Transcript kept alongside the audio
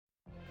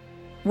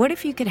What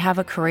if you could have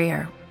a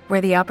career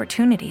where the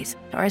opportunities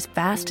are as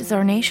vast as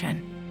our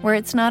nation, where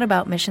it's not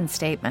about mission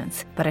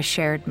statements, but a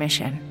shared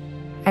mission?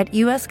 At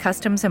U.S.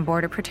 Customs and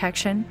Border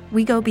Protection,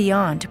 we go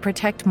beyond to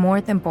protect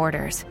more than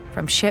borders.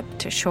 From ship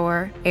to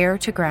shore, air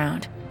to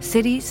ground,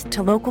 cities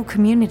to local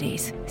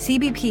communities,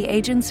 CBP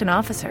agents and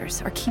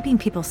officers are keeping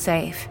people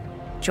safe.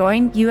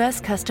 Join U.S.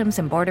 Customs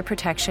and Border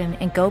Protection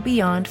and go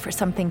beyond for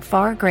something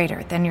far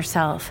greater than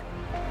yourself.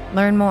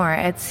 Learn more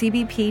at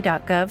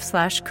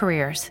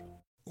cbp.gov/careers.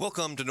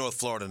 Welcome to North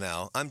Florida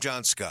Now. I'm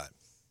John Scott.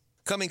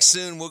 Coming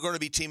soon, we're going to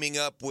be teaming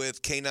up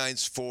with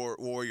K9s for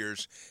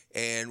Warriors,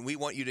 and we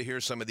want you to hear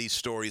some of these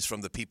stories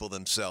from the people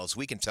themselves.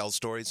 We can tell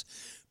stories,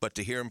 but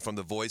to hear them from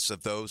the voice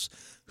of those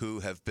who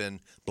have been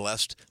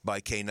blessed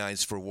by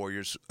K9s for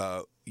Warriors,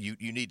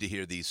 you need to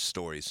hear these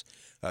stories.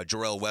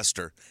 Jarrell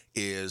Wester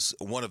is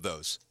one of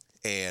those,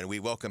 and we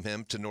welcome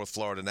him to North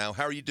Florida Now.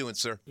 How are you doing,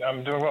 sir?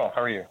 I'm doing well.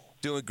 How are you?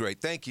 Doing great.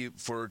 Thank you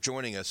for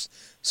joining us.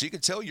 So you can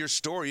tell your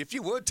story. If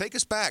you would, take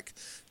us back.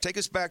 Take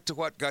us back to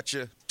what got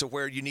you to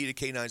where you needed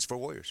K9s for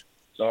Warriors.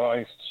 So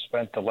I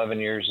spent 11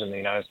 years in the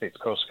United States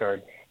Coast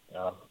Guard.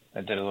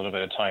 I did a little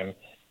bit of time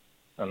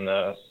on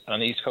the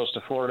east coast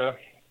of Florida,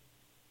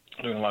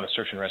 doing a lot of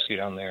search and rescue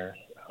down there.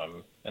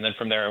 And then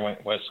from there, I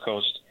went west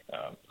coast,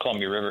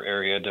 Columbia River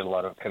area, did a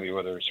lot of heavy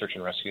weather search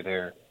and rescue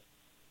there.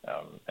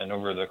 And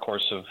over the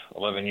course of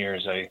 11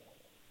 years, I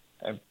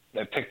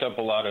picked up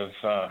a lot of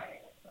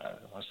I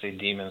don't want to say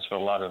demons, but a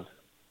lot of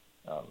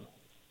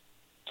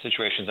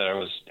situations that I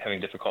was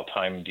having difficult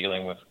time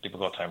dealing with,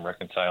 difficult time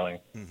reconciling.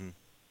 Mm-hmm.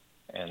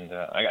 And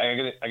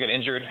I got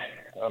injured,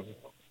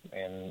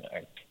 and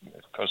the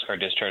Coast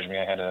Guard discharged me.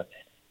 I had a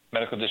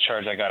medical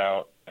discharge. I got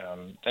out.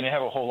 Then I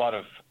have a whole lot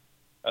of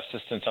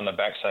assistance on the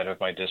backside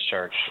of my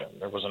discharge.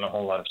 There wasn't a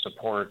whole lot of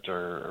support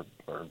or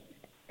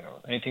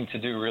anything to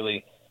do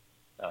really.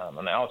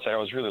 On the outside, I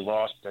was really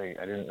lost. I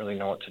didn't really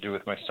know what to do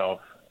with myself.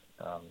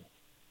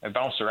 I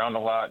bounced around a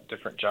lot,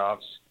 different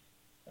jobs.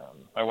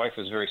 My wife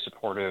was very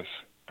supportive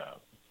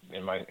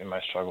in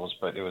my struggles,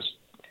 but it was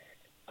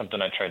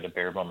something I tried to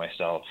bear by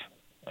myself.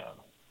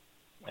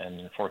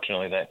 And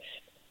unfortunately, that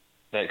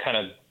kind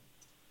of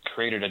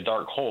created a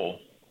dark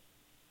hole.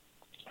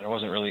 I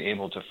wasn't really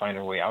able to find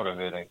a way out of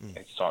it. I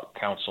sought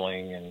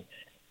counseling, and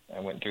I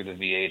went through the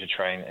VA to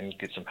try and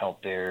get some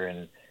help there.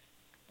 And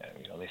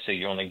they say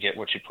you only get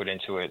what you put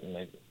into it, and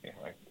I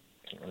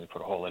didn't really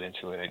put a whole lot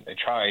into it. I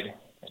tried.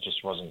 I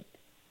just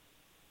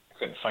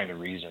couldn't find a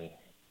reason,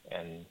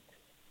 and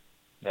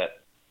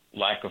that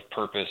lack of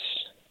purpose,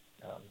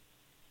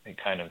 it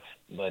kind of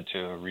led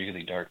to a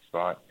really dark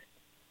spot.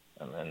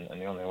 And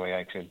the only way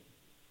I could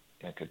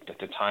at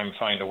the time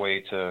find a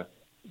way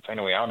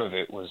out of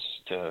it was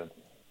to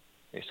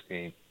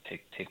basically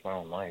take my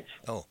own life.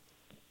 Oh,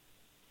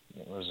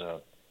 it was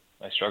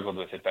I struggled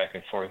with it back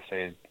and forth. I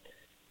had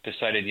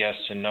decided yes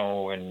and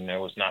no, and I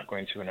was not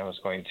going to, and I was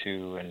going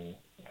to, and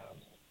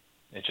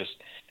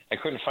I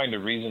couldn't find a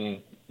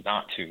reason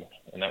not to,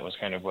 and that was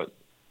kind of what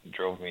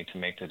drove me to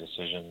make the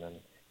decision.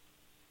 And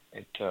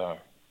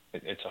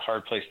it's a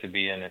hard place to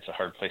be in. It's a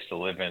hard place to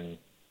live in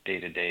day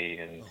to day,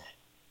 and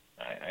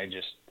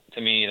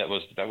to me, that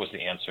was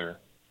the answer.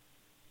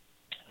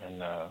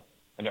 And I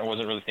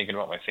wasn't really thinking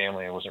about my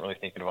family. I wasn't really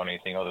thinking about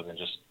anything other than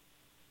just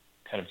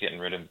kind of getting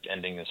rid of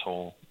ending this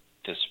whole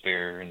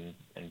despair and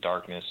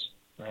darkness.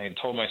 I had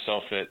told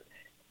myself that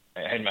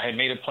I had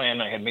made a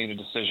plan. I had made a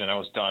decision. I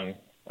was done.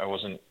 I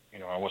wasn't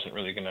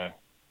really going to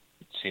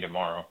see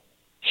tomorrow.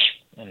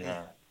 And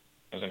I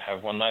was going to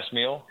have one last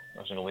meal. I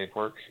was going to leave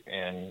work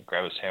and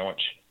grab a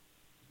sandwich.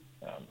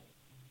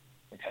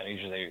 I kind of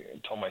usually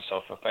told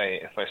myself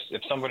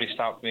if somebody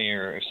stopped me,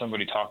 or if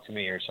somebody talked to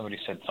me, or somebody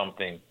said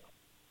something,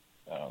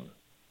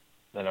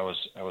 then I was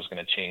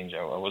going to change.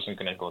 I wasn't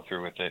going to go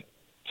through with it.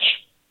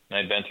 And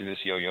I'd been through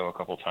this yo-yo a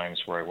couple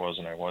times where I was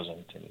and I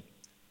wasn't. And,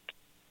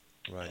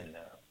 right.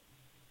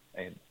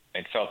 And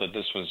I felt that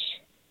this was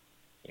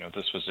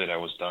it. I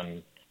was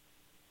done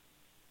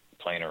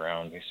playing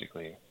around,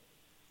 basically.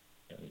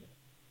 And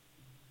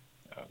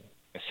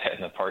I sat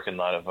in the parking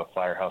lot of a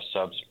Firehouse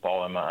Subs,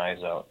 bawling my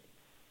eyes out.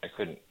 I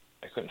couldn't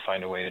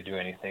find a way to do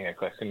anything. I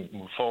couldn't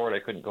move forward. I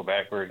couldn't go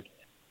backward.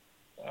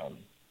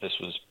 This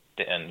was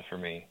the end for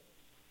me,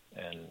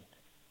 and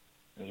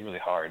it was really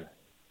hard.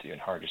 It's even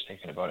hard just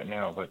thinking about it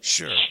now. But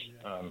sure.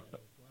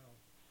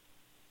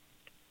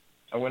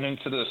 I went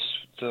into the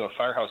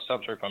Firehouse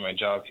Subs work on my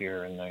job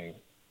here, and it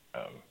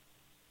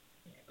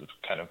was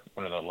kind of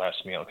one of the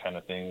last meal kind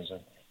of things.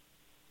 And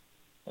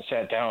I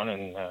sat down,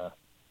 and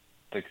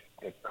the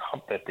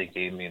cup that they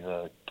gave me,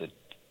 the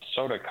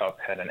soda cup,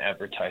 had an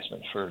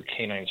advertisement for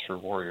K9s for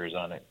Warriors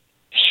on it.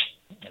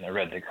 And I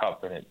read the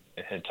cup, and it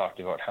had talked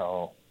about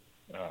how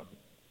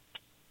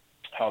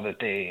that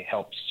they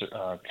help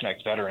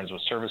connect veterans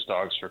with service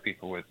dogs for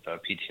people with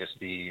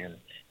PTSD, and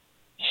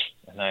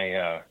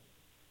I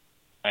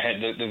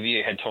had the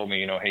VA had told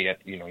me, hey,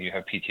 you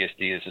have PTSD.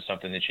 This is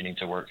something that you need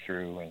to work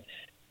through. And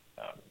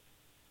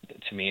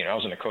to me, I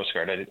was in the Coast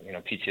Guard.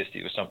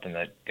 PTSD was something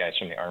that guys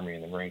from the Army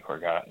and the Marine Corps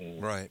got,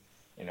 and right.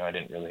 I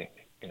didn't really,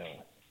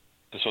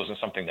 this wasn't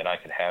something that I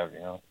could have,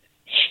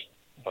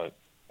 but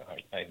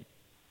I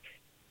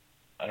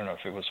don't know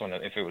if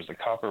it was the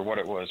cop or what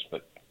it was,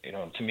 but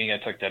to me, I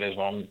took that as,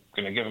 well, I'm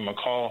going to give him a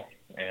call,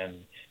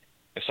 and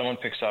if someone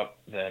picks up,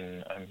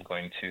 then I'm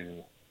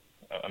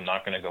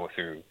not going to go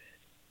through.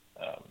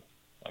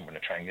 I'm going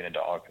to try and get a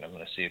dog, and I'm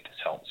going to see if this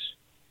helps.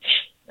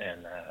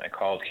 And I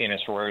called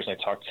K9s for Warriors, and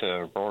I talked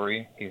to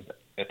Rory.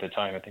 At the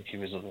time, I think he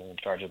was in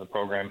charge of the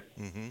program.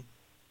 Mm-hmm.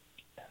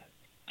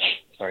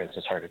 Sorry, this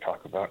is hard to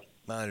talk about.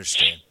 I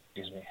understand.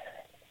 Excuse me.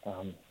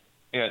 I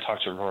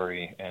talked to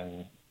Rory,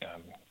 and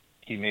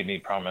he made me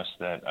promise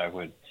that I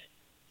would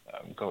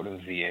go to the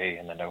VA,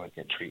 and that I would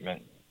get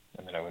treatment,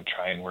 and that I would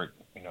try and work,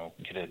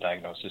 get a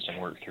diagnosis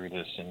and work through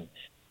this. And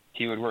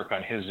he would work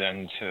on his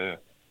end to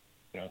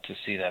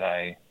see that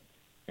I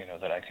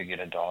could get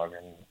a dog.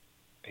 And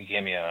he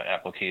gave me an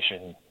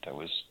application that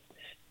was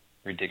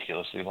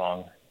ridiculously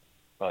long,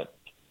 but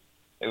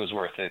it was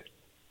worth it.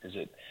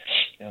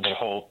 The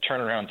whole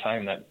turnaround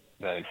time that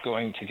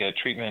going to get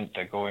treatment,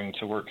 that going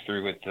to work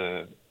through with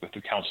the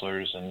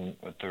counselors and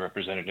with the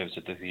representatives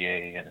at the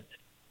VA, and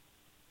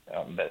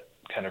that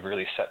kind of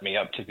really set me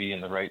up to be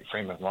in the right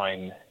frame of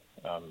mind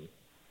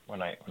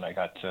when I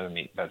got to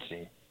meet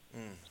Betsy.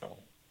 So.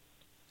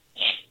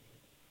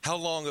 How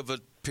long of a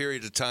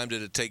period of time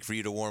did it take for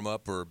you to warm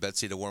up, or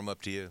Betsy to warm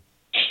up to you?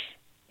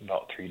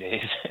 About 3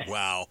 days.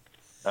 Wow.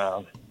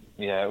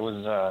 It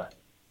was.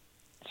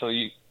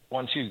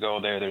 Once you go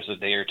there, there's a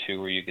day or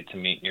two where you get to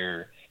meet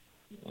in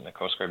the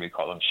Coast Guard we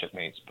call them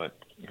shipmates, but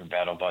your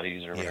battle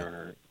buddies or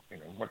whatever,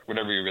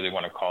 whatever you really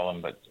want to call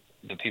them. But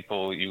the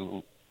people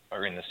you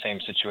are in the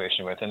same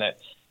situation with, and that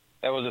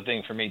was the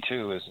thing for me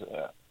too. Is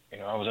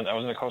I was in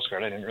the Coast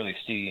Guard. I didn't really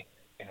see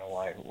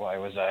why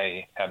was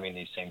I having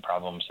these same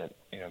problems that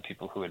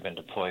people who had been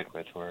deployed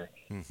with were.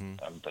 Mm-hmm.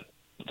 But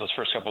those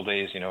first couple of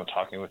days,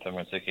 talking with them,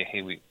 it's like,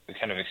 hey, we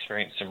kind of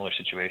experienced similar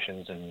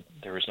situations, and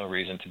there was no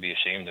reason to be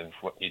ashamed of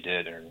what you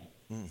did, or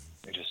we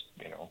just,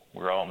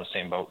 we're all in the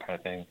same boat kind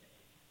of thing.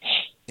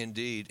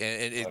 Indeed,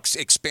 and it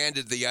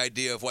expanded the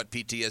idea of what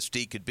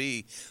PTSD could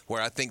be,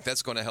 where I think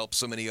that's going to help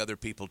so many other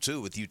people too,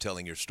 with you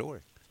telling your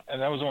story.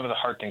 And that was one of the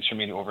hard things for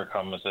me to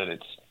overcome, was that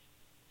it's,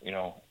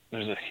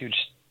 there's a huge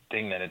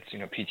thing that it's,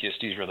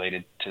 PTSD is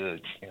related to,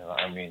 the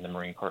Army and the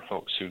Marine Corps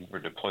folks who were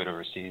deployed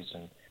overseas,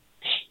 and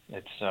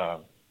it's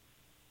not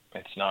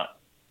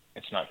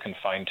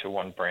confined to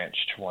one branch,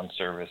 to one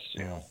service.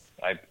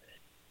 I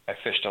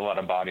fished a lot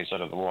of bodies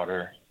out of the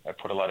water. I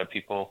put a lot of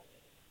people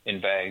in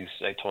bags.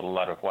 I told a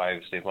lot of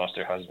wives they lost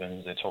their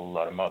husbands. I told a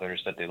lot of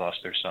mothers that they lost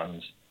their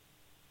sons.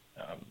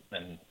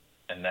 And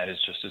that is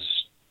just as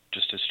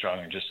strong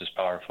and just as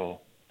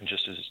powerful and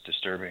just as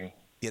disturbing.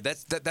 Yeah,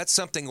 that's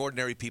something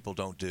ordinary people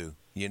don't do,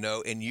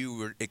 and you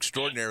were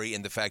extraordinary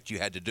in the fact you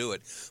had to do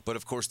it. But,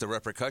 of course, the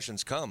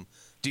repercussions come.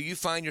 Do you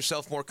find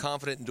yourself more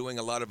confident in doing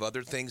a lot of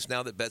other things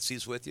now that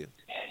Betsy's with you?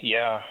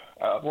 Yeah.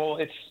 Well,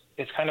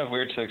 it's kind of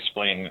weird to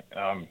explain.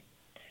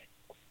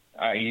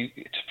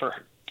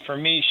 For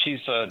me,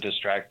 she's a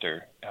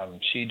distractor.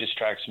 She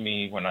distracts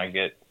me when I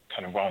get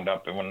kind of wound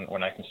up and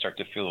when I can start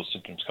to feel those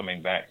symptoms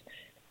coming back.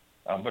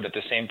 But at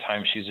the same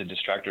time, she's a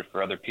distractor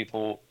for other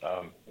people.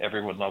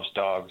 Everyone loves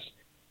dogs.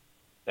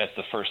 That's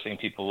the first thing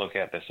people look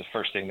at. That's the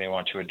first thing they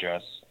want to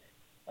address.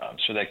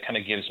 So that kind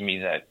of gives me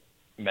that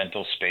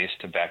mental space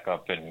to back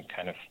up and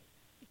kind of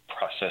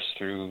process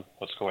through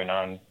what's going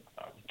on,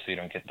 so you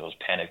don't get those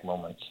panic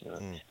moments,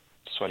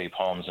 sweaty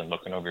palms and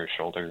looking over your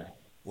shoulder.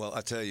 Well, I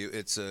tell you,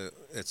 it's a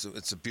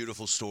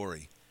beautiful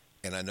story,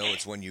 and I know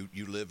it's one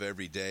you live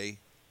every day,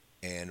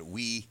 and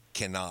we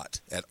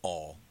cannot at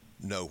all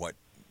know what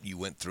you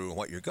went through and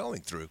what you're going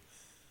through,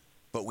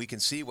 but we can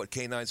see what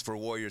K9s for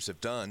Warriors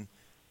have done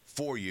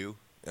for you.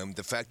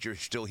 The fact you're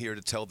still here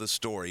to tell this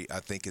story,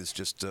 I think, is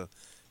just a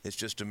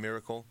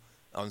miracle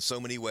on so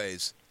many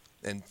ways.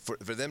 And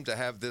for them to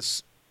have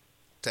this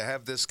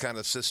kind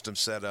of system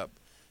set up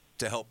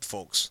to help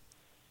folks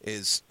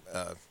is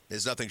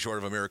nothing short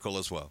of a miracle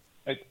as well.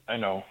 I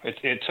know.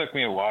 It took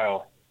me a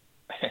while.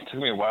 It took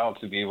me a while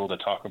to be able to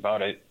talk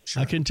about it.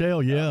 Sure. I can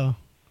tell. Yeah,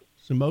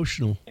 it's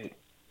emotional.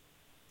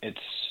 It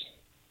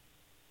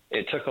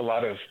took a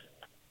lot of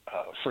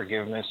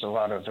forgiveness, a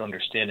lot of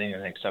understanding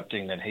and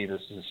accepting that, hey,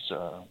 this is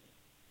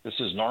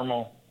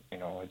normal.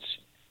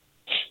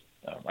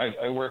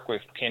 I work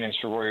with K9s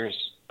for Warriors.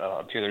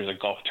 Up here, there's a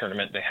golf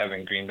tournament they have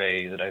in Green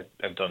Bay that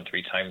I've done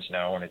 3 times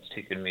now, and it's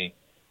taken me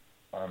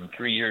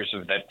 3 years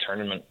of that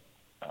tournament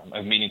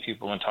of meeting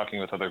people and talking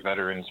with other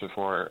veterans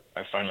before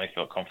I finally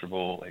felt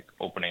comfortable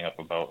opening up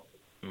about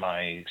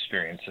my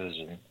experiences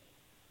and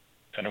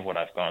kind of what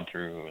I've gone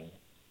through and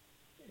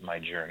my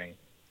journey.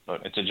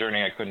 But it's a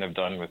journey I couldn't have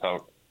done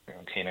without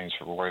K9s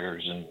for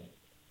Warriors and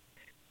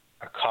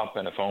a cop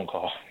and a phone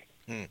call.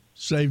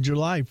 Saved your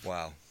life.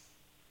 Wow.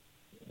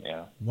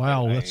 Yeah.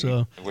 Wow, I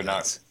would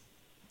not.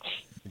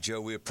 Joe,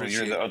 we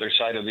appreciate. You're the other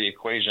side of the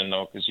equation,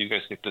 though, because you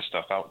guys get this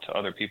stuff out to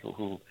other people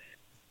who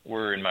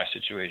were in my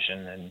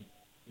situation and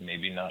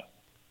maybe not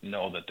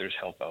know that there's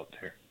help out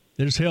there.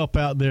 There's help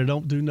out there.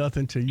 Don't do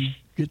nothing till you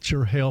get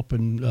your help,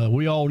 and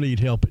we all need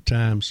help at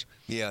times.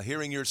 Yeah,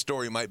 hearing your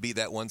story might be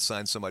that one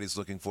sign somebody's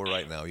looking for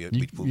right now. We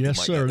Yes,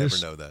 might sir. never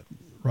know that.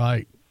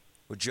 Right.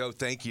 Well, Joe,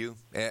 thank you.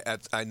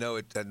 I know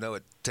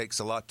it takes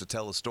a lot to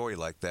tell a story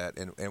like that,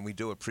 and we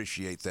do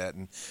appreciate that.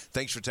 And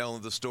thanks for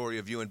telling the story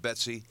of you and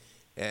Betsy.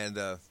 And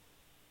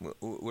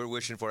we're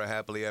wishing for a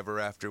happily ever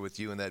after with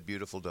you and that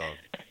beautiful dog.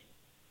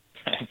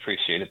 I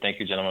appreciate it. Thank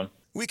you, gentlemen.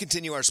 We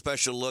continue our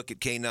special look at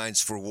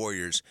K9s for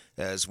Warriors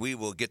as we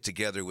will get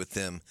together with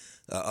them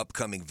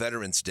upcoming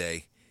Veterans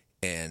Day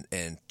and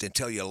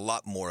tell you a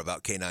lot more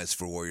about K9s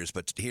for Warriors.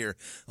 But here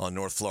on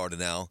North Florida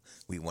Now,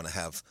 we want to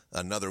have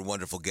another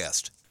wonderful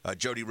guest.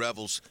 Jody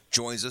Revels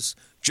joins us.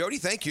 Jody,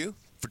 thank you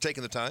for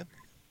taking the time.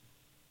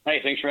 Hey,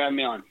 thanks for having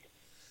me on.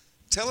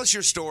 Tell us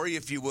your story,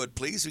 if you would,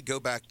 please. We go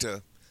back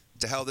to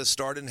how this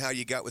started and how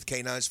you got with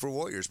K9s for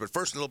Warriors. But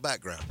first, a little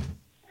background.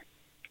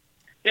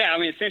 Yeah, I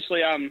mean,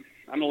 essentially, I'm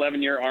an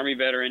 11-year Army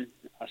veteran.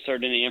 I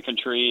served in the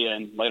infantry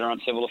and later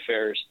on civil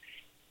affairs.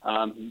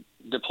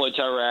 Deployed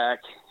to Iraq,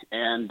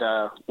 and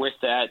with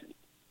that,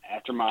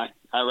 after my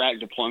Iraq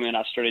deployment,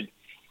 I started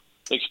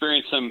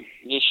experiencing some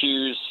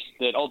issues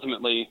that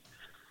ultimately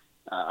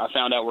I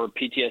found out were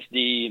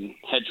PTSD and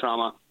head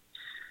trauma.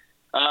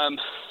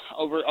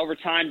 Over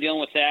time dealing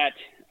with that,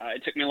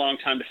 it took me a long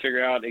time to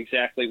figure out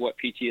exactly what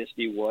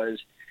PTSD was.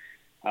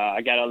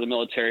 I got out of the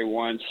military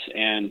once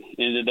and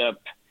ended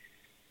up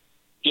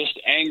just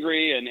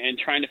angry and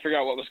trying to figure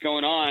out what was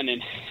going on,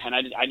 and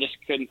I just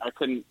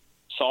couldn't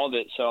solve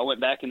it. So I went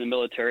back in the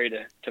military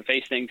to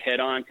face things head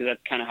on, because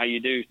that's kind of how you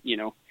do,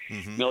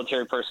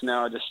 military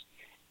personnel. Just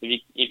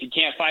if you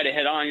can't fight it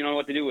head on, you don't know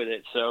what to do with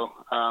it. So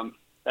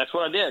that's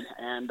what I did,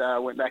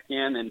 and went back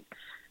in, and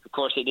of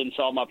course it didn't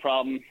solve my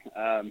problem.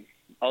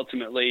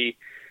 Ultimately,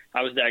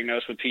 I was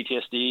diagnosed with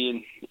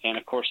PTSD and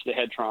of course the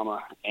head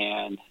trauma,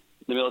 and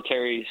the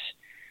military's,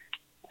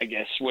 I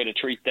guess, way to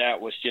treat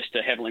that was just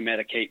to heavily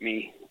medicate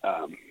me.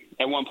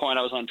 At one point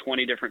I was on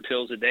 20 different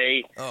pills a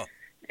day. Oh.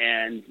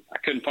 And I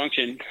couldn't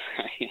function.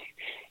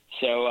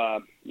 So,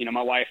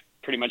 my wife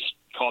pretty much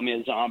called me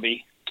a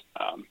zombie.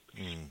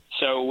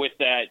 So with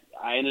that,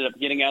 I ended up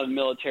getting out of the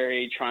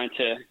military, trying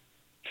to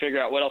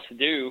figure out what else to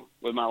do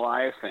with my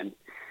life. And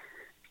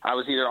I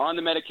was either on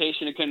the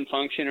medication and couldn't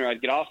function, or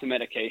I'd get off the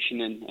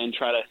medication and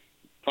try to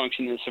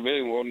function in the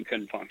civilian world and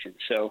couldn't function.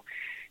 So,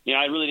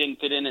 I really didn't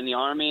fit in the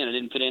Army, and I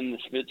didn't fit in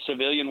the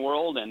civilian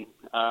world. And,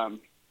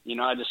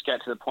 I just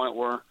got to the point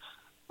where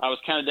I was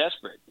kind of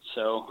desperate.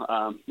 So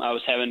I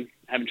was having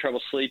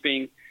trouble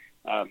sleeping,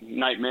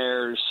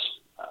 nightmares,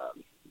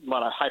 a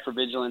lot of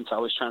hypervigilance. I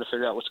was trying to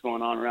figure out what's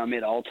going on around me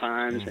at all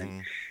times.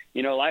 And,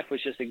 life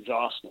was just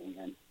exhausting.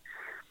 And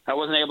I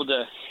wasn't able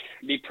to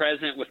be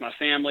present with my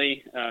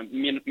family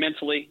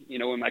mentally.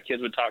 When my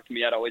kids would talk to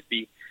me, I'd always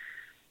be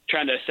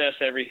trying to assess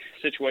every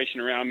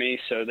situation around me.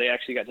 So they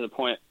actually got to the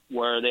point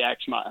where they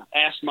asked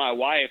my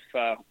wife,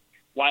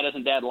 why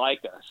doesn't Dad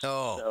like us?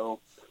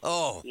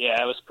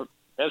 Yeah, it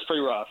was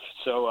pretty rough.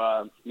 So,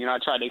 I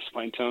tried to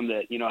explain to them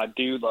that, I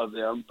do love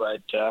them.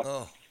 But,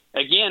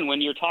 again,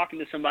 when you're talking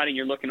to somebody and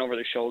you're looking over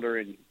their shoulder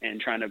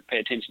and trying to pay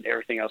attention to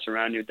everything else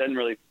around you, it doesn't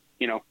really,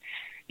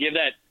 give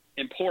that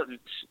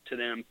importance to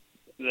them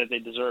that they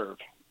deserve.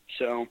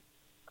 So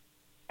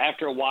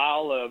after a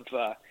while of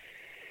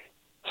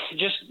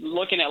just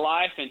looking at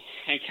life and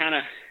kind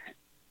of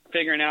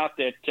figuring out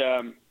that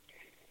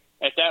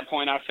at that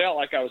point I felt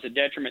like I was a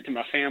detriment to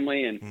my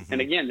family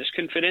and again, just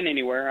couldn't fit in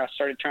anywhere. I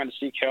started trying to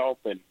seek help,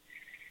 and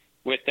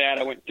with that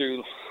I went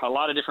through a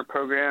lot of different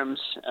programs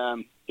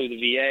through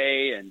the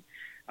VA, and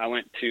I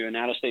went to an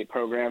out-of-state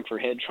program for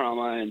head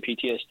trauma and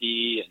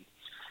PTSD, and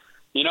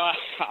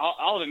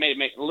all of it made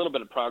a little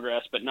bit of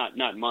progress, but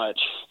not much.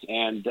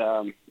 And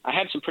I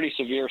had some pretty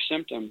severe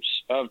symptoms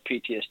of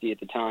PTSD at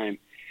the time.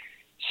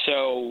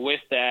 So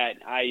with that,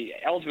 I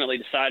ultimately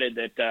decided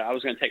that I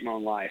was going to take my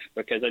own life,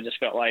 because I just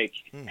felt like,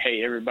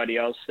 hey, everybody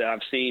else that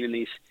I've seen in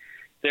these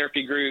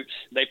therapy groups,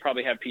 they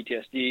probably have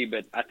PTSD,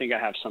 but I think I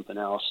have something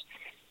else.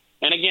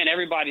 And again,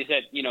 everybody's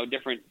at,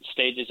 different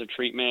stages of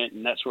treatment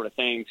and that sort of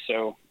thing.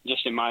 So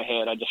just in my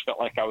head, I just felt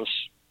like I was,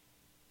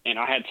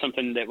 I had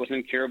something that was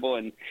incurable.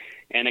 And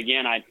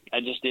again, I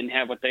just didn't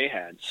have what they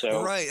had.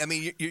 So right. I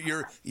mean,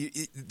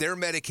 they're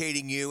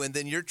medicating you, and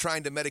then you're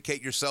trying to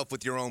medicate yourself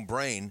with your own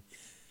brain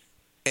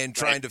and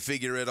trying to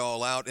figure it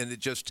all out. And it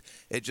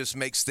just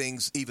makes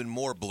things even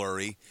more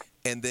blurry.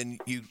 And then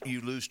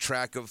you lose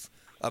track of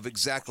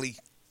exactly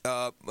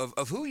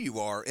of who you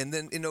are. And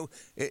then,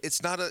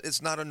 it's not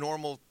a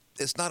normal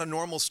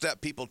step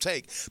people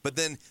take, but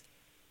then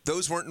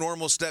those weren't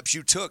normal steps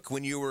you took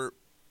when you were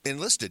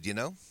enlisted,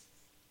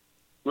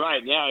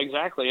 Right. Yeah,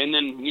 exactly. And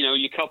then,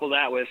 you couple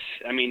that with,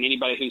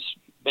 anybody who's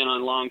been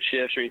on long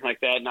shifts or anything like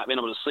that, not being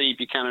able to sleep,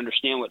 you kind of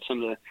understand what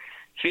some of the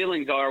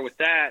feelings are with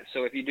that.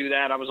 So if you do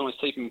that, I was only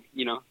sleeping,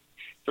 3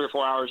 or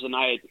 4 hours a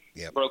night,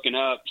 broken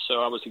up.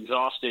 So I was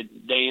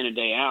exhausted day in and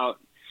day out.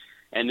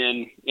 And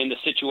then in the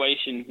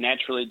situation,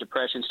 naturally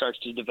depression starts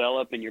to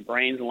develop and your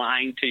brain's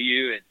lying to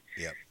you. And,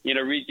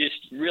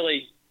 just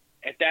really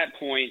at that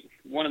point,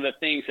 one of the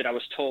things that I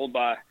was told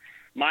by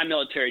my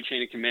military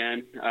chain of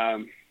command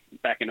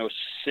back in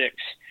 '06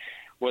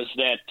 was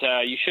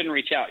that you shouldn't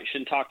reach out. You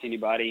shouldn't talk to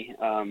anybody.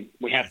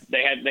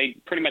 They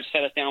pretty much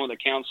set us down with a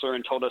counselor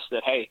and told us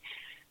that, hey,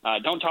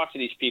 don't talk to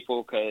these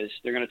people because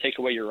they're going to take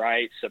away your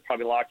rights. They'll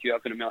probably lock you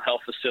up in a mental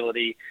health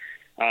facility.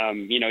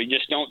 You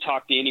just don't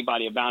talk to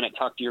anybody about it.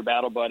 Talk to your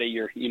battle buddy,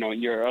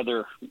 your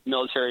other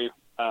military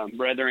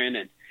brethren,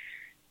 and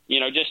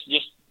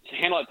just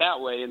handle it that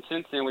way. And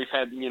since then, we've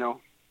had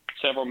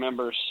several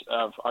members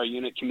of our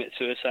unit commit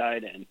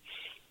suicide, and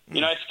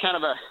there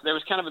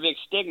was kind of a big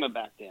stigma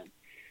back then.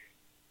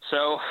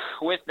 So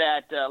with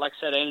that, like I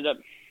said, I ended up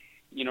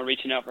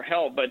reaching out for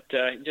help, but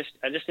I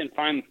just didn't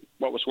find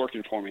what was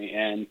working for me,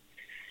 and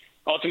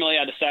ultimately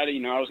I decided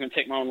I was going to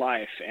take my own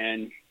life.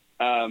 And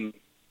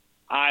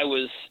I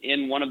was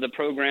in one of the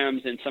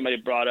programs, and somebody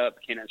brought up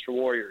K9s for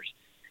Warriors.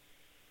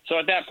 So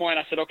at that point,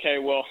 I said, okay,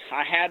 well,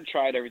 I had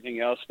tried everything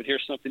else, but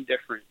here's something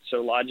different.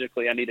 So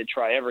logically, I need to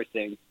try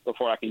everything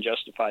before I can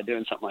justify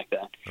doing something like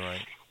that. Right.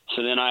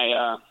 So then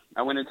I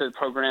went into the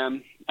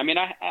program. I mean,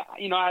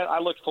 I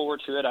looked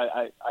forward to it.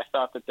 I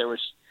thought that there was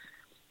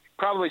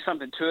probably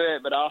something to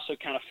it, but I also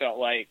kind of felt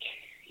like,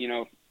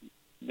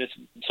 this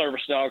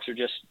service dogs are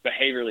just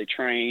behaviorally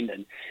trained,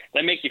 and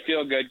they make you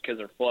feel good because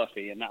they're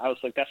fluffy. And I was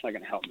like, that's not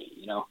going to help me,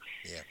 Yeah.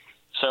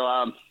 So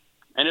I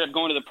ended up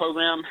going to the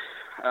program,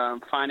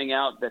 finding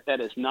out that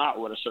is not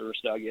what a service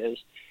dog is,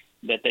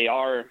 that they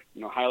are,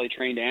 highly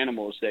trained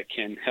animals that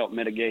can help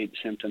mitigate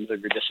symptoms of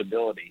your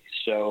disability.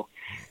 So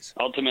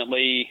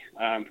ultimately,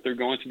 through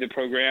going through the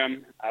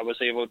program, I was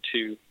able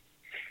to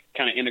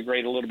kind of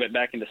integrate a little bit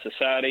back into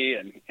society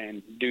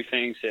and do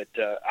things that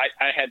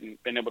I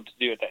hadn't been able to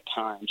do at that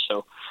time.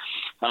 So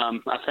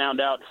I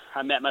found out,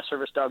 I met my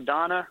service dog,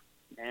 Donna,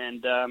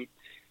 and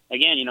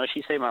again,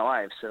 she saved my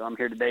life. So I'm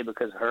here today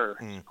because of her.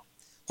 Mm.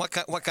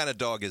 What kind of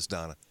dog is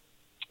Donna?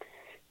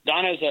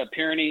 Donna's a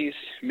Pyrenees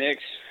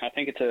mix. I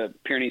think it's a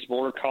Pyrenees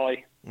Border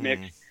Collie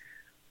mix.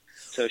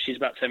 So she's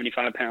about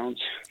 75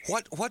 pounds.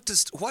 What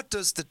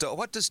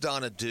does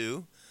Donna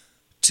do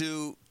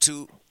to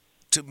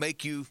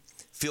make you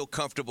feel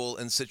comfortable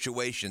in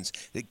situations?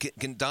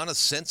 Can Donna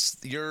sense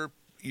your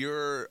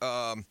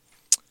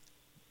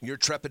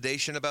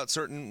trepidation about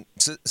certain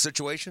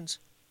situations?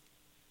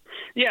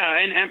 Yeah,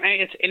 and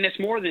it's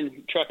more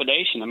than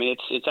trepidation. I mean,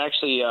 it's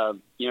actually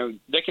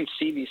they can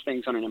see these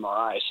things on an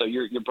MRI, so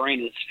your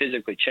brain is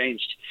physically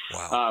changed.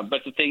 Wow.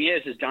 But the thing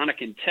is Donna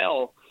can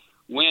tell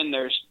when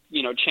there's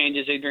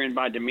changes either in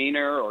my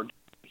demeanor or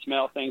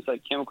smell things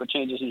like chemical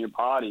changes in your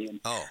body. And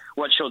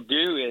what she'll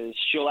do is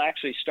she'll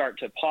actually start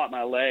to paw at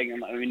my leg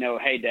and let me know,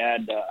 hey,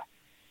 Dad,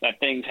 that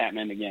thing's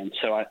happening again,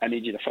 so I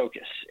need you to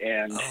focus.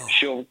 And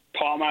she'll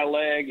paw my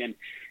leg, and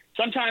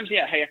sometimes,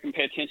 hey, I can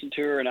pay attention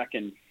to her and I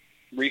can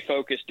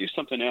refocus, do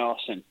something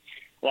else, and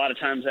a lot of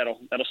times that'll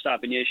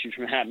stop any issue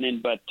from happening.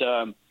 But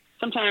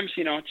sometimes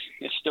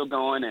it's still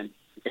going, and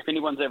if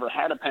anyone's ever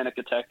had a panic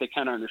attack, they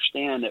kind of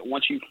understand that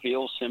once you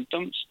feel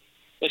symptoms,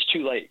 it's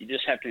too late. You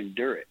just have to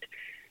endure it.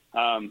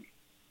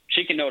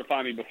 She can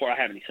notify me before I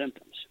have any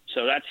symptoms,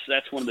 so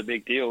that's one of the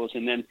big deals.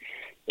 And then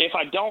if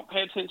I don't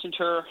pay attention to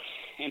her,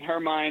 in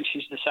her mind,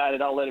 she's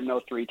decided I'll let him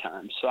know 3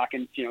 times. So I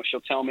can, she'll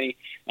tell me,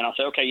 and I'll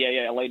say, okay,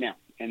 yeah, lay down.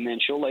 And then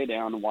she'll lay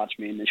down and watch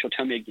me, and then she'll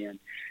tell me again.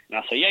 And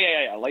I'll say,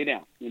 yeah, lay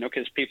down,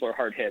 because people are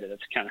hard-headed.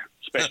 That's kind of,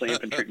 especially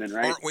infantrymen,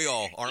 right? Aren't we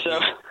all?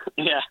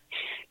 Yeah.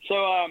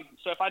 So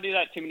if I do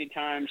that too many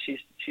times,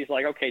 she's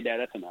like, okay, Dad,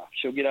 that's enough.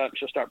 She'll get up,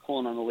 she'll start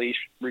pulling on the leash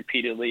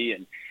repeatedly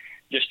and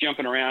just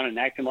jumping around and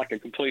acting like a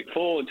complete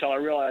fool until I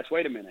realize,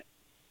 wait a minute.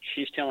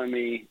 She's telling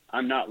me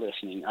I'm not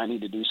listening. I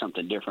need to do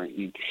something different.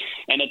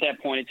 And at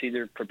that point, it's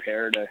either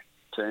prepare to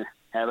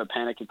have a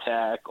panic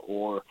attack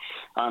or,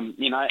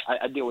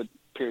 I deal with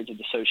periods of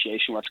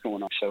dissociation, what's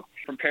going on. So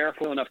prepare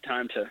for enough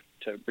time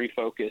to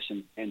refocus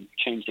and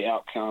change the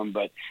outcome.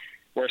 But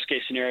worst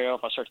case scenario,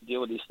 if I start to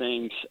deal with these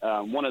things,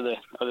 one of the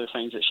other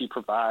things that she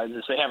provides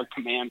is they have a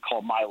command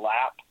called My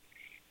Lap.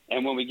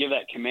 And when we give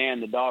that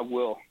command, the dog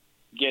will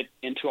get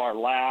into our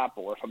lap,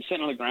 or if I'm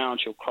sitting on the ground,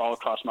 she'll crawl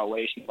across my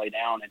waist and lay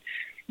down. And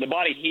the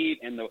body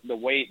heat and the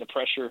weight, the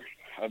pressure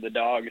of the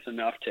dog is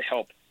enough to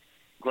help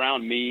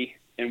ground me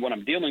in what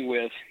I'm dealing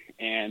with,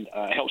 and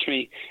helps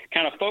me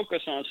kind of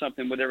focus on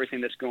something with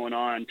everything that's going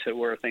on to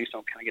where things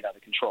don't kind of get out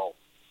of control.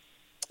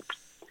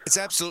 It's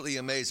absolutely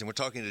amazing. We're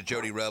talking to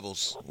Jody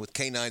Rebels with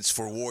K9s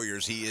for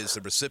Warriors. He is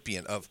the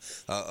recipient of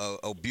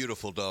a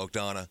beautiful dog,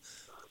 Donna,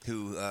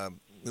 who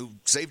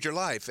saved your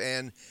life.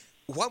 And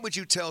what would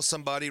you tell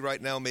somebody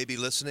right now maybe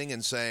listening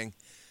and saying,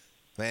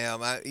 ma'am,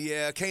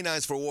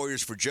 K9s for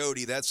Warriors for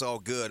Jody, that's all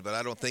good, but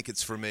I don't think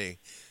it's for me?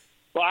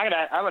 Well,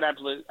 I would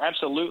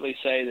absolutely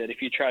say that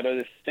if you tried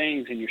other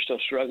things and you're still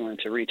struggling,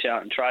 to reach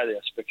out and try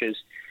this, because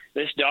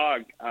this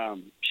dog,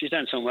 she's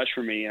done so much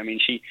for me. I mean,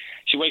 she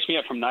wakes me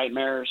up from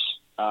nightmares.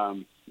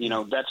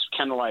 That's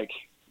kind of like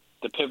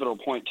the pivotal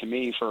point to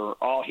me for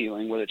all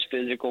healing, whether it's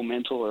physical,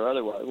 mental, or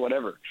otherwise,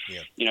 whatever.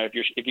 Yeah.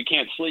 If you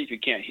can't sleep, you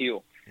can't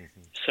heal.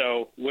 Mm-hmm.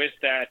 So with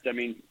that, I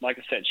mean, like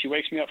I said, she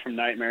wakes me up from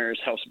nightmares,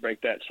 helps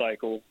break that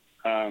cycle.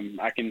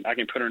 I can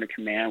put her in a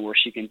command where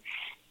she can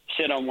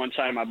sit on one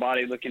side of my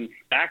body looking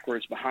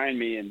backwards behind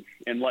me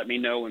and let me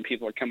know when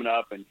people are coming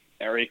up and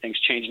everything's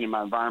changing in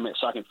my environment,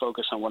 so I can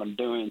focus on what I'm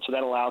doing. So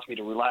that allows me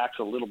to relax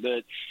a little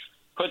bit,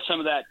 put some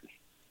of that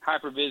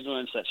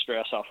hypervigilance, that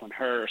stress off on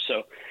her.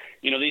 So,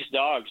 these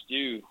dogs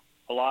do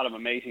a lot of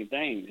amazing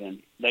things,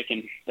 and they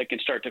can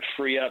start to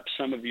free up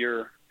some of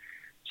your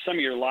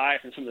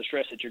life and some of the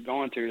stress that you're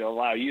going through to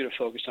allow you to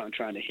focus on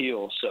trying to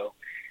heal. So,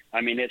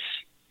 I mean,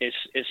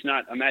 it's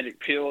not a magic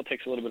pill. It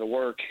takes a little bit of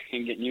work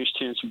and getting used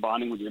to and some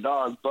bonding with your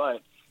dog,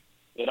 but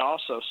it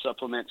also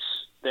supplements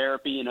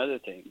therapy and other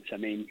things. I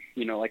mean,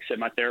 like I said,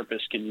 my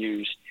therapist can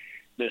use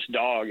this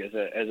dog as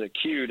a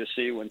cue to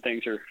see when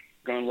things are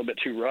going a little bit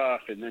too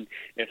rough. And then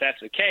if that's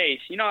the case,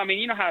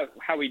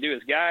 how we do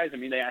as guys, I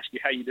mean, they ask you,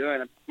 how you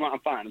doing? I'm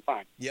fine.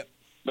 Yep.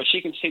 But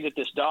she can see that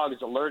this dog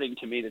is alerting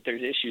to me that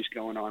there's issues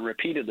going on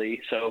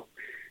repeatedly. So,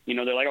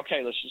 they're like,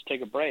 okay, let's just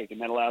take a break.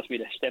 And that allows me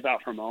to step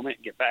out for a moment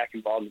and get back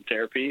involved in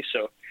therapy.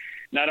 So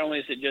not only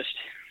is it just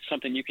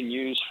something you can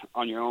use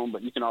on your own,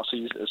 but you can also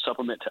use it as a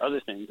supplement to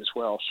other things as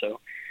well. So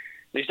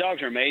these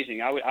dogs are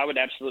amazing. I would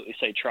absolutely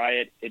say try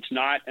it. It's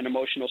not an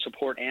emotional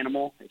support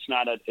animal. It's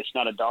not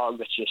a dog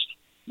that's just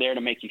there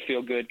to make you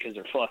feel good because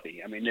they're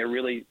fluffy. I mean,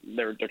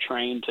 they're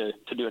trained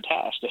to do a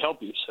task to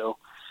help you. So,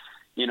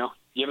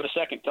 give it a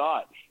second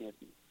thought.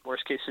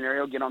 Worst case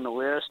scenario, get on the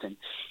list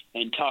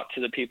and talk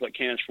to the people at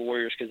K9s for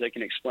Warriors, because they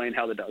can explain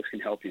how the dogs can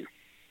help you.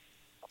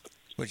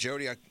 Well,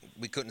 Jody,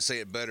 we couldn't say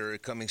it better.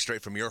 Coming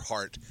straight from your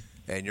heart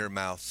and your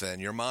mouth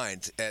and your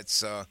mind,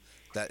 that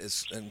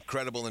is an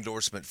incredible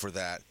endorsement for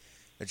that.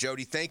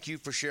 Jody, thank you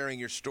for sharing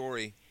your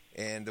story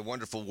and the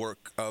wonderful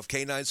work of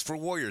K9s for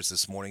Warriors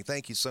this morning.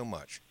 Thank you so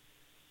much.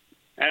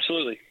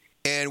 Absolutely.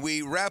 And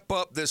we wrap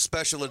up this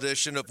special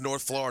edition of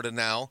North Florida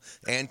Now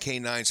and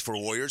K9s for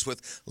Warriors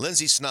with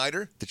Lindsay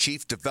Snyder, the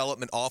Chief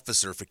Development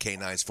Officer for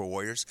K9s for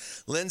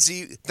Warriors.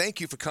 Lindsay,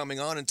 thank you for coming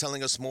on and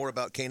telling us more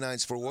about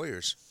K9s for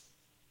Warriors.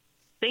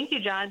 Thank you,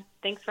 John.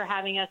 Thanks for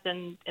having us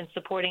and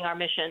supporting our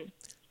mission.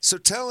 So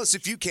tell us,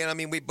 if you can, I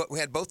mean, we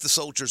had both the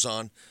soldiers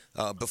on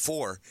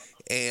before,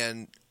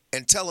 and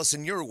tell us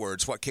in your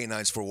words what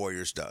K9s for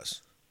Warriors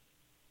does.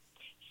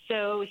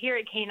 So here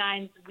at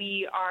K9s,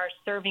 we are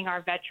serving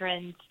our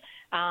veterans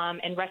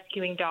and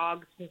rescuing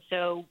dogs. And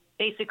so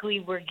basically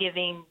we're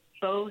giving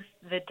both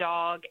the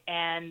dog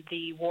and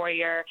the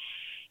warrior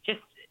just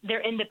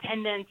their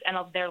independence and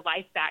their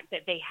life back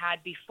that they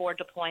had before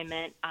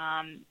deployment,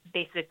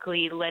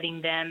 basically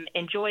letting them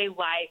enjoy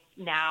life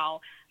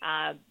now.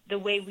 The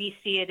way we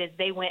see it is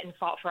they went and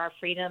fought for our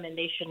freedom, and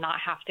they should not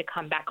have to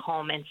come back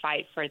home and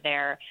fight for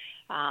their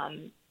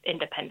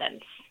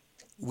independence.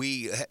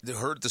 We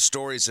heard the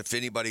stories, if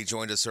anybody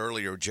joined us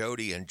earlier,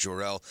 Jody and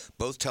Jorel,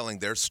 both telling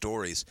their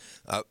stories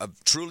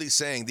of truly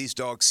saying these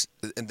dogs,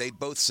 and they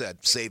both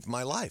said, saved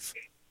my life.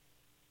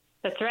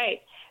 That's right.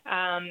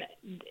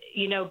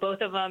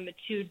 Both of them,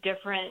 two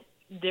different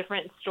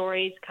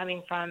stories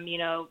coming from,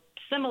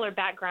 similar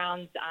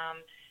backgrounds.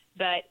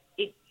 But,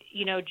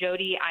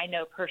 Jody, I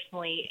know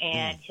personally,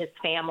 and his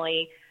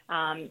family.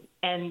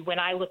 And when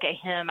I look at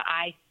him,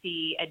 I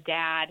see a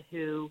dad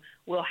who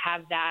will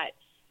have that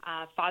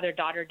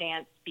father-daughter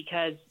dance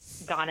because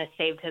Donna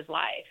saved his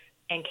life,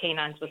 and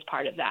K9s was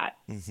part of that.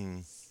 Mm-hmm.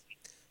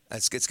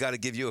 It's got to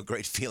give you a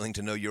great feeling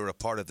to know you're a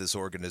part of this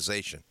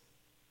organization.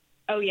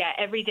 Oh, yeah.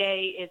 Every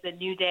day is a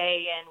new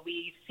day, and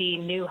we see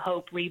new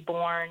hope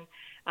reborn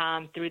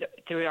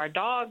through our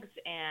dogs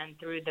and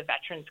through the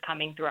veterans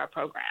coming through our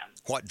program.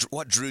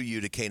 What drew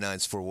you to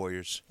K9s for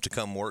Warriors to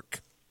come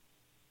work?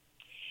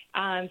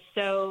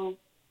 So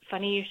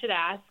funny you should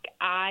ask.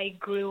 I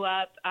grew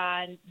up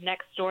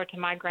next door to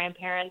my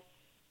grandparents,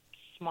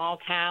 small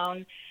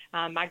town.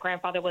 My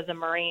grandfather was a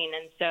Marine,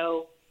 and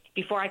so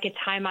before I could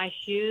tie my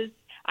shoes,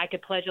 I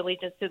could pledge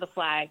allegiance to the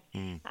flag.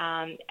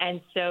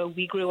 And so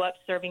we grew up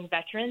serving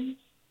veterans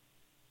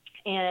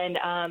and,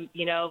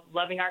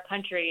 loving our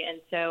country.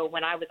 And so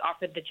when I was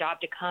offered the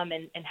job to come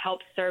and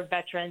help serve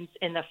veterans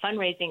in the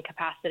fundraising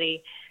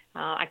capacity,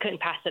 I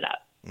couldn't pass it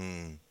up.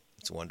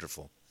 It's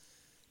wonderful.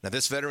 Now,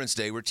 this Veterans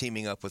Day, we're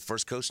teaming up with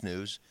First Coast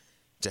News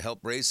to help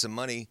raise some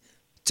money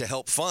to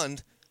help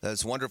fund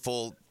this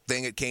wonderful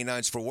thing at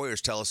K9s for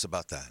Warriors. Tell us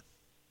about that.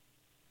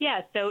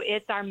 Yeah, so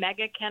it's our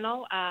mega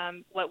kennel,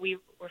 what we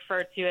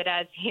refer to it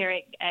as here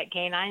at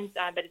K9s,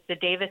 but it's the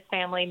Davis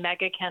Family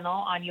Mega Kennel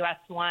on US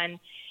 1,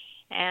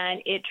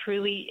 and it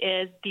truly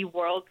is the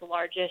world's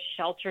largest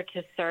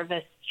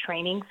shelter-to-service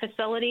training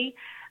facility.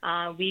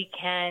 We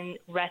can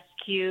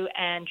rescue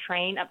and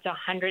train up to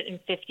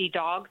 150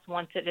 dogs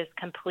once it is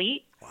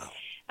complete.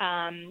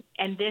 Wow.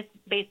 And this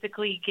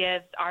basically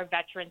gives our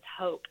veterans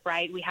hope,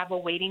 right? We have a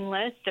waiting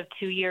list of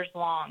 2 years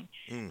long,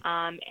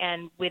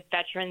 and with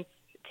veterans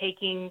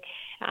taking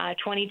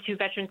 22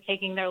 veterans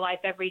taking their life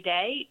every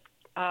day,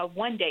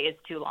 1 day is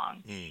too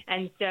long.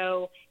 And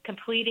so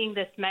completing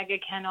this mega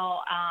kennel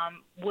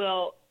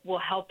will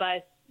help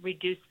us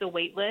reduce the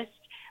wait list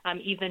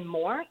even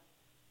more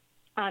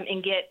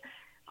and get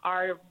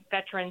our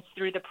veterans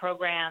through the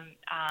program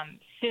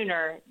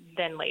sooner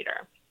than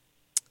later.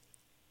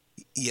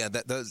 Yeah,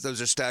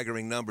 those are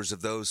staggering numbers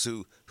of those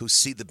who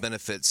see the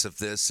benefits of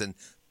this, and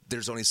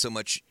there's only so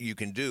much you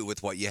can do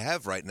with what you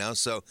have right now.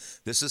 So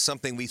this is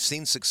something we've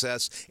seen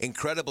success,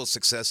 incredible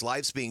success,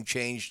 lives being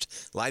changed,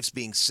 lives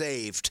being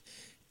saved,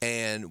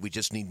 and we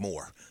just need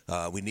more.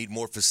 We need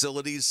more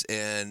facilities,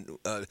 and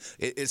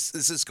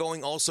this is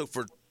going also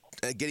for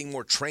getting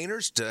more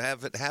trainers to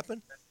have it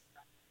happen?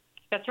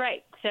 That's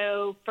right.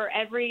 So for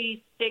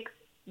every 6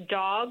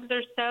 dogs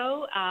or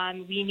so,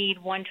 we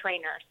need 1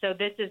 trainer. So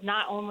this is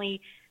not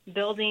only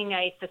building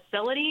a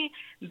facility,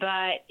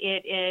 but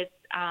it is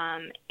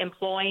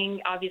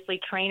employing, obviously,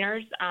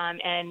 trainers.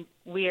 And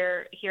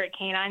we're here at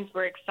K9s,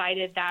 we're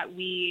excited that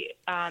we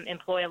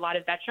employ a lot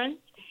of veterans.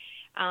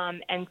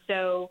 And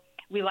so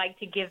we like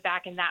to give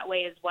back in that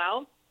way as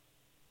well.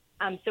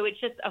 So it's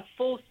just a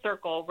full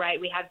circle, right?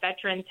 We have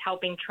veterans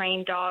helping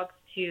train dogs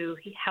to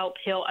help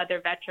heal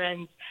other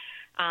veterans.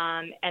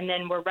 And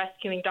then we're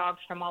rescuing dogs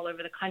from all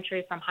over the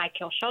country from high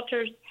kill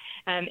shelters,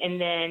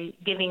 and then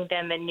giving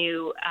them a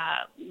new,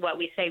 what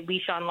we say,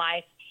 leash on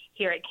life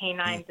here at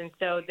K9s. And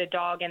so the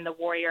dog and the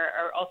warrior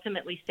are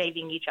ultimately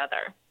saving each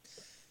other.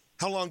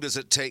 How long does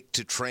it take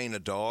to train a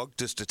dog,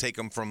 just to take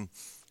them from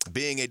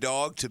being a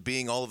dog to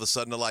being all of a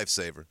sudden a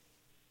lifesaver?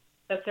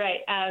 That's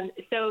right.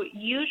 So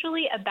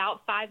usually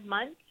about 5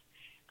 months.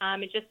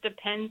 It just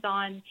depends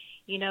on,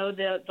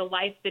 the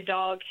life the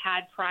dog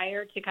had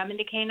prior to coming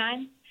to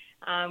K9s.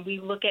 We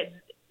look at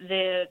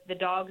the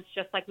dogs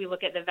just like we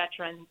look at the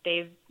veterans.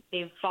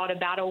 They've fought a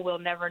battle we'll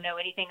never know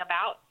anything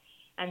about,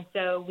 and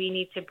so we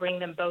need to bring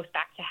them both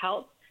back to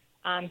health.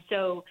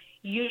 So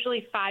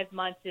usually 5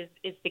 months is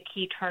the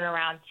key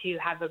turnaround to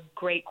have a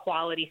great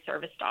quality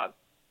service dog.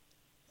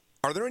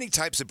 Are there any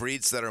types of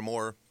breeds that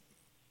are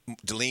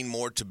lean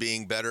more to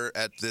being better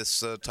at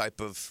this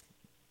type of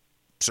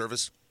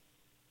service?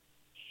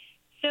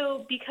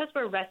 So because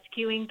we're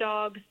rescuing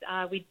dogs,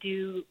 we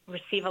do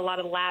receive a lot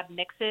of lab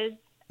mixes.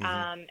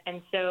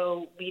 And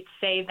so we'd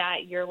say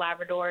that your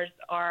Labradors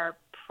are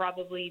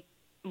probably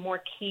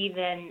more key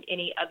than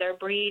any other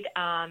breed.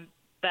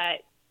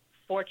 But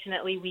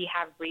fortunately, we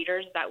have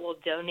breeders that will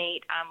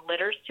donate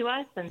litters to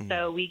us. And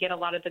so we get a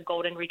lot of the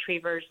golden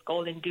retrievers,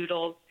 golden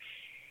doodles,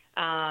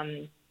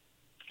 and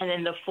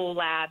then the full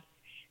lab.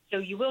 So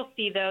you will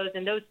see those,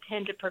 and those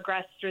tend to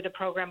progress through the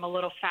program a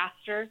little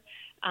faster.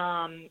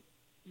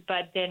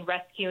 But then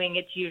rescuing,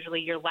 it's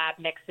usually your lab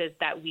mixes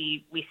that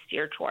we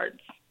steer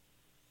towards.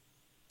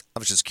 I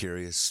was just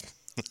curious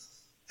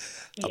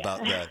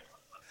about that,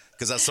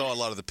 because I saw a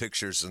lot of the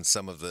pictures and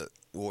some of the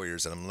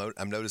warriors, and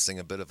I'm noticing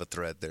a bit of a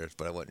thread there,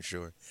 but I wasn't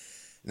sure.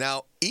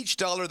 Now, each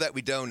dollar that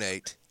we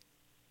donate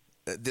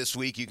this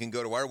week, you can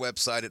go to our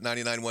website at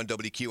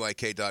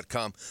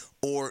 991wqik.com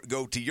or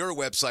go to your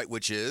website,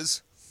 which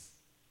is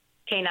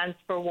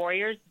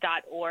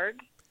K9sforwarriors.org.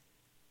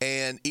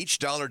 And each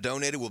dollar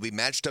donated will be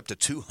matched up to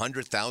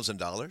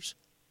 $200,000?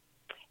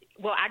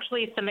 Well,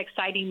 actually, some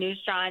exciting news,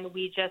 John.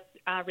 We just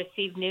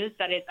received news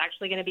that it's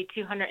actually going to be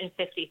 $250,000.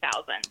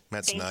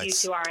 That's nice. Thank you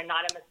to our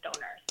anonymous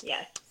donors.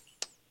 Yes.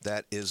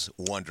 That is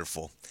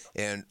wonderful.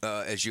 And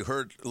as you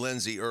heard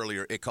Lindsay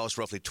earlier, it costs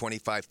roughly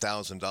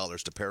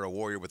 $25,000 to pair a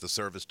warrior with a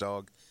service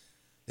dog.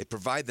 They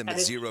provide them at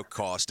zero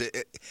cost.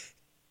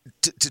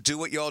 To do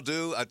what y'all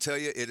do, I tell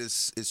you,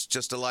 it's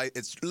just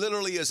it's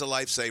literally is a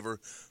lifesaver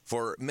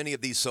for many of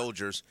these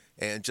soldiers,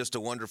 and just a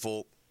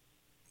wonderful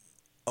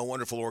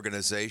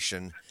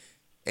organization.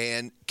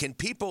 And can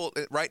people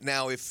right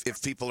now,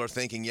 if people are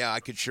thinking, yeah,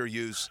 I could sure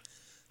use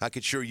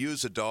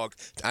a dog.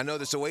 I know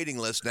there's a waiting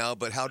list now,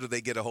 but how do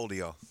they get a hold of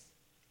y'all?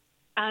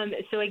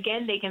 So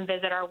again, they can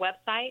visit our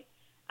website.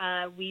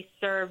 We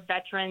serve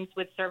veterans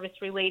with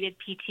service-related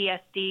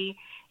PTSD,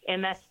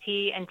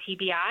 MST, and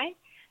TBI.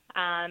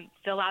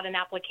 Fill out an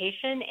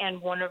application, and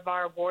one of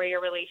our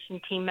Warrior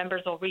Relation team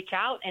members will reach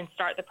out and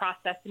start the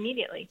process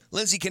immediately.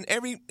 Lindsay, can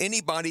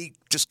anybody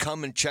just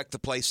come and check the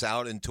place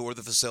out and tour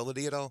the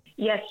facility at all?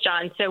 Yes,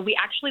 John. So we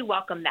actually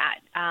welcome that.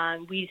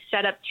 We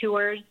set up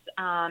tours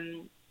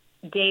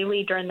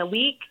daily during the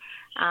week,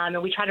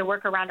 and we try to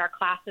work around our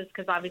classes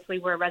because obviously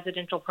we're a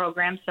residential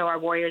program, so our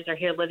warriors are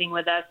here living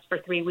with us for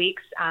 3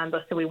 weeks.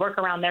 So we work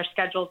around their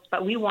schedules,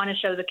 but we want to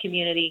show the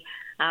community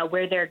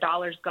where their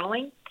dollar's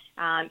going.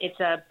 It's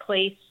a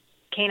place,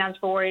 K9s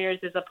for Warriors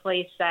is a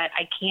place that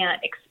I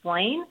can't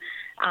explain,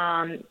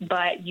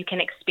 but you can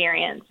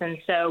experience. And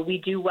so we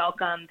do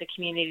welcome the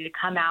community to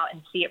come out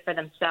and see it for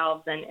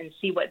themselves and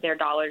see what their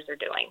dollars are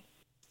doing.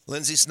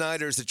 Lindsay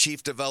Snyder is the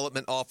Chief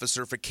Development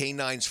Officer for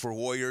K9s for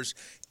Warriors.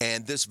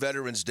 And this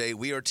Veterans Day,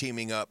 we are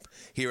teaming up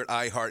here at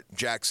iHeart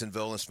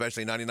Jacksonville,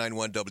 especially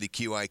 99.1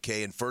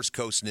 WQIK and First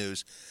Coast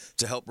News,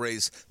 to help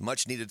raise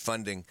much-needed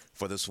funding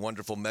for this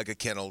wonderful mega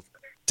kennel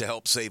to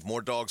help save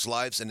more dogs'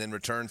 lives and in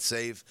return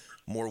save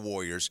more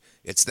warriors.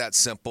 It's that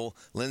simple.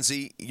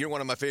 Lindsay, you're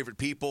one of my favorite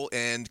people,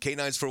 and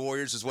K9s for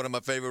Warriors is one of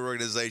my favorite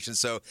organizations,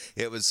 so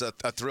it was a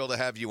thrill to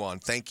have you on.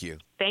 Thank you.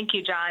 Thank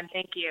you, John.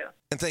 Thank you.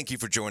 And thank you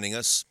for joining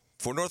us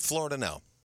for North Florida Now.